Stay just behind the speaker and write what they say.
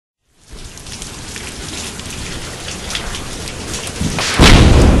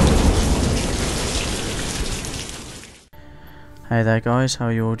Hey there guys, how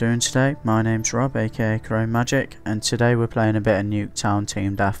are you all doing today? My name's Rob, aka Chrom3maGik, and today we're playing a bit of Nuketown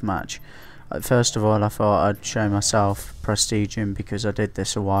Team Deathmatch. First of all, I thought I'd show myself prestiging because I did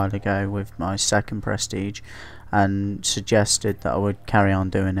this a while ago with my second prestige and suggested that I would carry on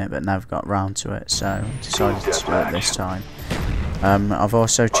doing it but never got round to it, so I decided to do it this time. I've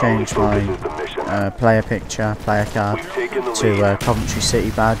also changed my player card to Coventry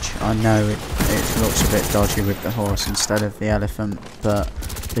City badge. I know it looks a bit dodgy with the horse instead of the elephant, but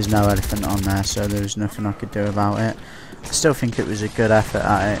there's no elephant on there, so there was nothing I could do about it. I still think it was a good effort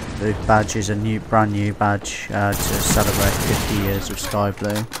at it. The badge is a brand new badge to celebrate 50 years of Sky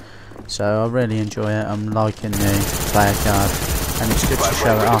Blue, so I really enjoy it. I'm liking the player card, and it's good to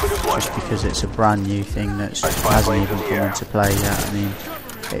show it off just because it's a brand new thing that hasn't even come into play yet. I mean,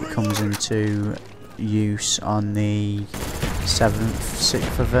 it comes into use on the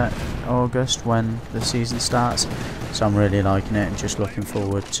 6th of August when the season starts, so I'm really liking it and just looking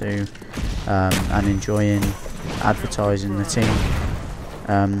forward to and enjoying advertising the team.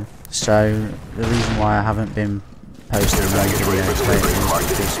 So the reason why I haven't been posting no videos lately is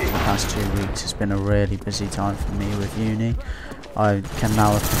because for the past 2 weeks it's been a really busy time for me with uni. I can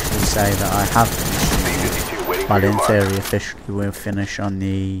now officially say that I have finished uni. Well, in theory officially we'll finish on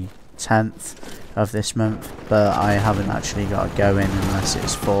the 10th of this month, but I haven't actually got to go in unless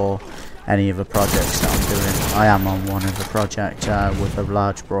it's for any of the projects that I'm doing. I am on one of the projects with a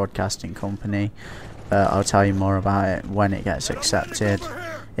large broadcasting company, but I'll tell you more about it when it gets accepted,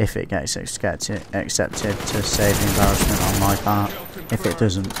 if it gets accepted to save the embarrassment on my part. If it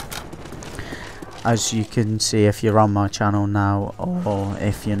doesn't, as you can see if you're on my channel now, or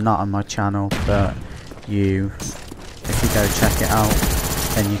if you're not on my channel but if you go check it out,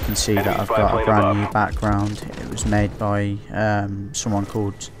 then you can see that I've got a brand new background. It was made by someone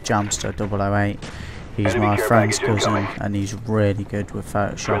called Jamster008. He's my friend's cousin and he's really good with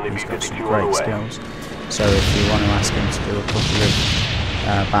Photoshop. He's got some great skills, so if you want to ask him to do a couple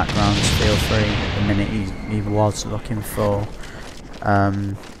of backgrounds, feel free. At the minute he was looking for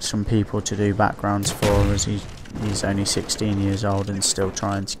some people to do backgrounds for, as he's only 16 years old and still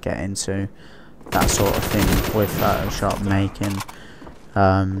trying to get into that sort of thing with Photoshop, making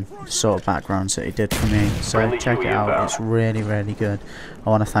sort of backgrounds that he did for me. So check it out, it's really good. I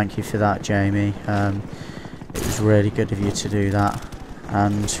want to thank you for that, Jamie. It was really good of you to do that,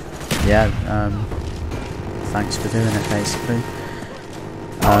 and yeah, thanks for doing it basically.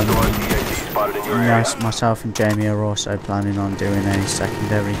 Myself and Jamie are also planning on doing a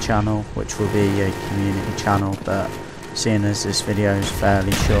secondary channel, which will be a community channel, but seeing as this video is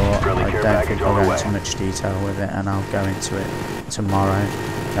fairly short, I don't think I'll go into much detail with it, and I'll go into it tomorrow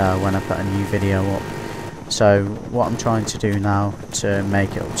when I put a new video up. So what I'm trying to do now to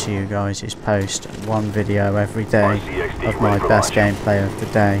make it up to you guys is post one video every day of my best gameplay of the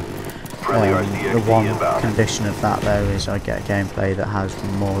day. The one condition of that though is I get gameplay that has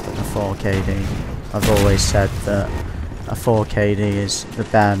more than a 4KD. I've always said that a 4KD is the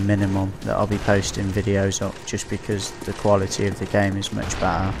bare minimum that I'll be posting videos up, just because the quality of the game is much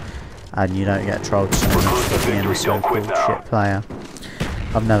better and you don't get trolled so much for being a so-called shit player.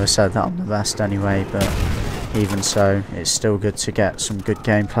 I've never said that I'm the best anyway, but even so, it's still good to get some good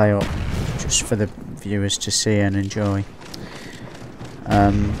gameplay up just for the viewers to see and enjoy.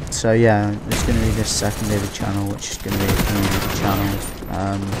 So yeah, there's going to be this secondary channel, which is going to be a community channel.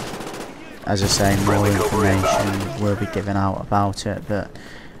 As I say, more information will be given out about it, but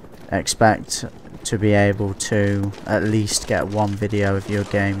expect to be able to at least get one video of your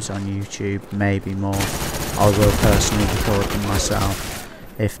games on YouTube, maybe more. I will personally record them myself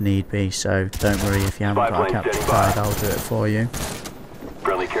if need be, so don't worry if you haven't got a capture card, I'll do it for you.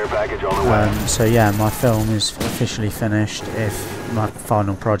 So yeah, my film is officially finished. My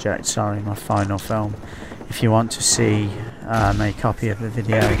final film. If you want to see a copy of the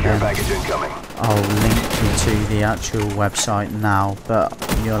video, then I'll link you to the actual website now, but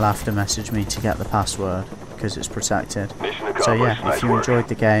you'll have to message me to get the password because it's protected. So yeah, if you enjoyed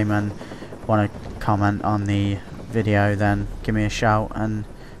the game and want to comment on the video, then give me a shout, and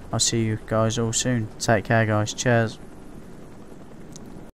I'll see you guys all soon. Take care guys, cheers.